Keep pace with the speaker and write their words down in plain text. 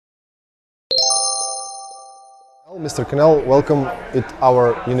Mr. Canal, welcome at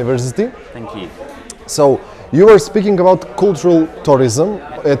our university. Thank you. So, you were speaking about cultural tourism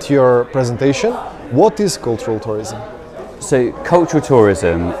at your presentation. What is cultural tourism? So cultural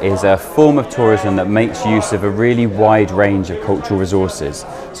tourism is a form of tourism that makes use of a really wide range of cultural resources.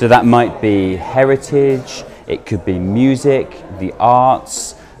 So that might be heritage, it could be music, the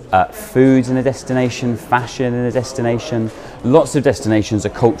arts, food in a destination, fashion in a destination. Lots of destinations are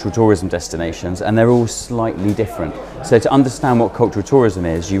cultural tourism destinations and they're all slightly different. So to understand what cultural tourism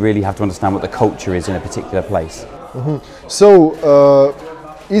is, you really have to understand what the culture is in a particular place. So,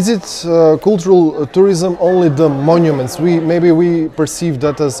 is it cultural tourism only the monuments? Maybe we perceive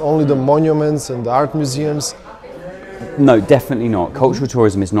that as only the monuments and the art museums. No, definitely not. Cultural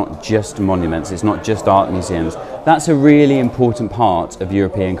tourism is not just monuments, it's not just art museums. That's a really important part of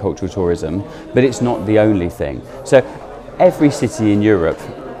European cultural tourism, but it's not the only thing. So every city in Europe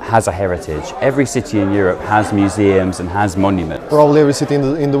has a heritage. Every city in Europe has museums and has monuments. Probably every city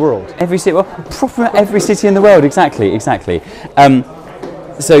in the world. Every city, well, every city in the world, exactly.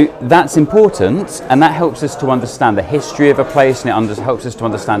 So that's important, and that helps us to understand the history of a place, and it helps us to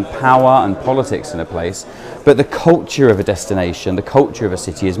understand power and politics in a place. But the culture of a destination, the culture of a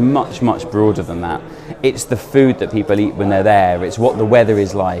city is much, much broader than that. It's the food that people eat when they're there, it's what the weather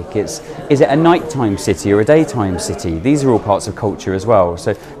is like, is it a nighttime city or a daytime city? These are all parts of culture as well.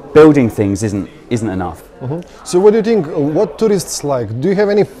 So building things isn't enough. So what do you think, what tourists like? Do you have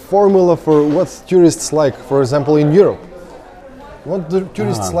any formula for what tourists like, for example, in Europe? What do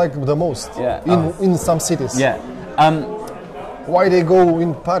tourists like the most in some cities? Why they go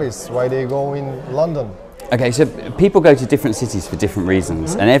in Paris? Why they go in London? Okay, so people go to different cities for different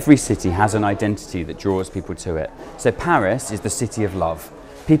reasons, and every city has an identity that draws people to it. So Paris is the city of love.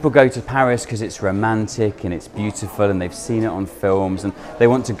 People go to Paris because it's romantic and it's beautiful and they've seen it on films and they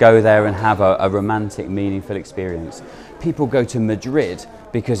want to go there and have a romantic, meaningful experience. People go to Madrid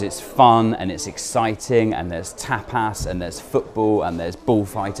because it's fun and it's exciting and there's tapas and there's football and there's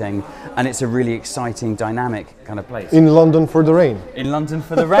bullfighting and it's a really exciting, dynamic kind of place. In London for the rain. In London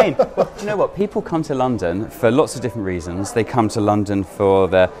for the rain. Well, do you know what? People come to London for lots of different reasons. They come to London for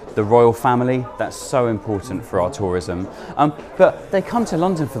the royal family. That's so important for our tourism. But they come to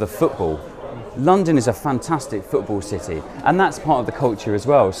London for the football. London is a fantastic football city and that's part of the culture as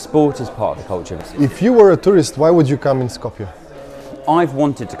well. Sport is part of the culture. If you were a tourist, why would you come in Skopje? I've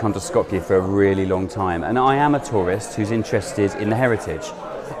wanted to come to Skopje for a really long time, and I am a tourist who's interested in the heritage.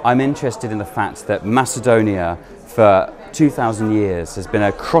 I'm interested in the fact that Macedonia for 2,000 years has been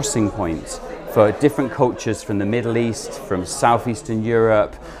a crossing point for different cultures from the Middle East, from Southeastern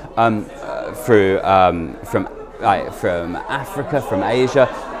Europe, from Africa, from Asia.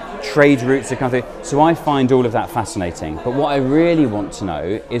 Trade routes are coming through. So I find all of that fascinating. But what I really want to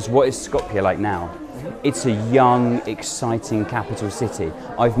know is, what is Skopje like now? It's a young, exciting capital city.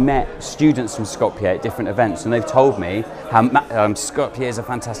 I've met students from Skopje at different events and they've told me how Skopje is a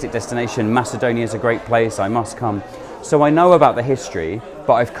fantastic destination, Macedonia is a great place, I must come. So I know about the history,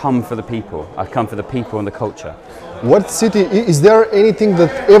 but I've come for the people. I've come for the people and the culture. What city, is there anything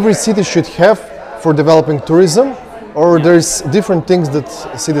that every city should have for developing tourism? Or there's different things that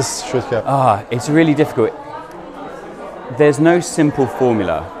cities should have? It's really difficult. There's no simple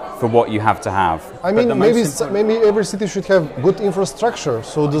formula for what you have to have. I mean, maybe every city should have good infrastructure,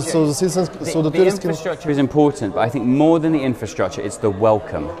 so the citizens, so the tourists can. The infrastructure is important, but I think more than the infrastructure, it's the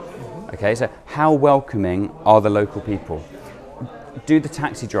welcome. Okay, so how welcoming are the local people? Do the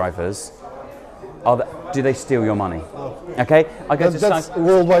taxi drivers? Do they steal your money? Okay, that's a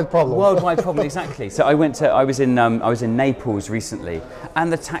worldwide problem. Worldwide problem, exactly. So I was in Naples recently,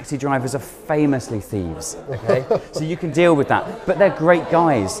 and the taxi drivers are famously thieves. Okay, so you can deal with that. But they're great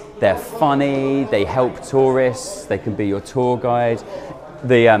guys. They're funny. They help tourists. They can be your tour guide.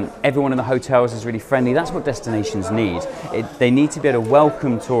 Everyone in the hotels is really friendly. That's what destinations need. They need to be able to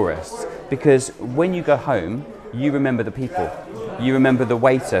welcome tourists, because when you go home, you remember the people. You remember the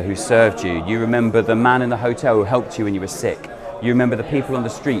waiter who served you. You remember the man in the hotel who helped you when you were sick. You remember the people on the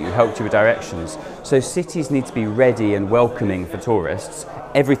street who helped you with directions. So cities need to be ready and welcoming for tourists.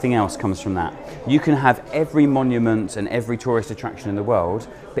 Everything else comes from that. You can have every monument and every tourist attraction in the world,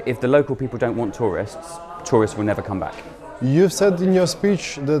 but if the local people don't want tourists, tourists will never come back. You've said in your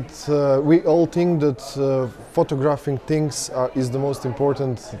speech that we all think that photographing things is the most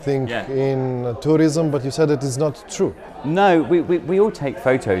important thing in tourism, but you said that it's not true. No, we all take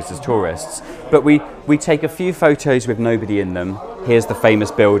photos as tourists, but we take a few photos with nobody in them. Here's the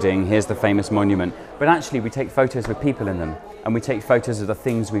famous building, here's the famous monument, but actually we take photos with people in them. and we take photos of the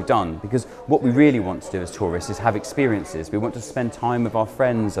things we've done, because what we really want to do as tourists is have experiences. We want to spend time with our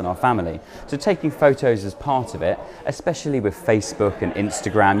friends and our family. So taking photos is part of it, especially with Facebook and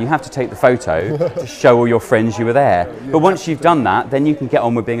Instagram. You have to take the photo to show all your friends you were there. But once you've done that, then you can get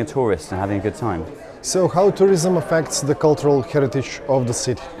on with being a tourist and having a good time. So how tourism affects the cultural heritage of the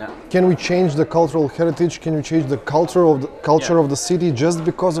city? Yeah. Can we change the cultural heritage? Can we change the culture of the city just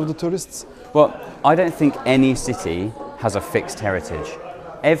because of the tourists? Well, I don't think any city has a fixed heritage.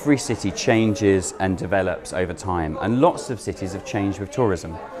 Every city changes and develops over time, and lots of cities have changed with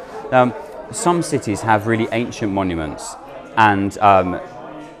tourism. Some cities have really ancient monuments, and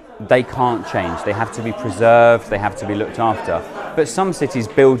they can't change. They have to be preserved, they have to be looked after. But some cities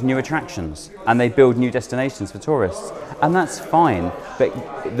build new attractions and they build new destinations for tourists, and that's fine. But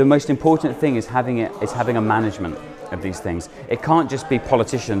the most important thing is having a management of these things. It can't just be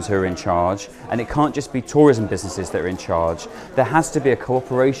politicians who are in charge, and it can't just be tourism businesses that are in charge. There has to be a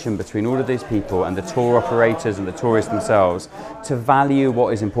cooperation between all of these people and the tour operators and the tourists themselves to value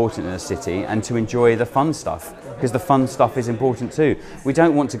what is important in a city and to enjoy the fun stuff, because the fun stuff is important too. We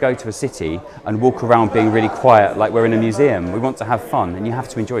don't want to go to a city and walk around being really quiet like we're in a museum. We want to have fun, and you have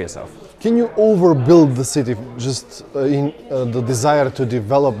to enjoy yourself. Can you overbuild the city just in the desire to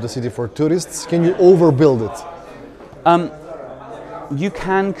develop the city for tourists? Can you overbuild it? You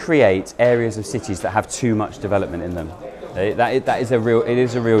can create areas of cities that have too much development in them. That is a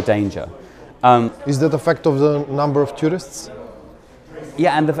real danger. Is that a fact of the number of tourists?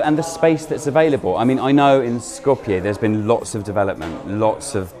 Yeah, and the space that's available. I mean, I know in Skopje there's been lots of development,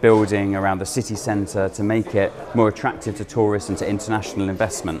 lots of building around the city centre to make it more attractive to tourists and to international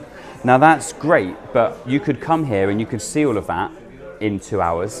investment. Now that's great, but you could come here and you could see all of that in 2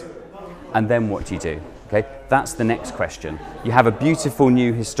 hours, and then what do you do? Okay, that's the next question. You have a beautiful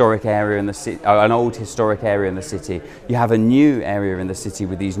new historic area in the city, an old historic area in the city. You have a new area in the city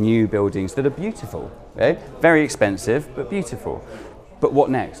with these new buildings that are beautiful. Okay? Very expensive, but beautiful. But what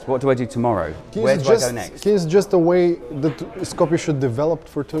next? What do I do tomorrow? Where do I go next? Is just a way that Skopje should develop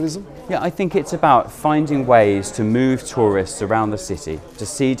for tourism? Yeah, I think it's about finding ways to move tourists around the city, to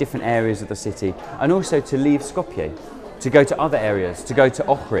see different areas of the city, and also to leave Skopje, to go to other areas, to go to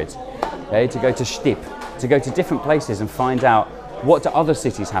Ohrid, okay, to go to Stip, to go to different places and find out what do other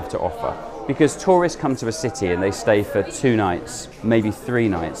cities have to offer. Because tourists come to a city and they stay for 2 nights, maybe 3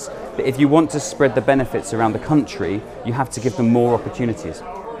 nights. But if you want to spread the benefits around the country, you have to give them more opportunities.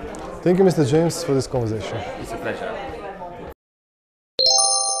 Thank you, Mr. James, for this conversation. It's a pleasure.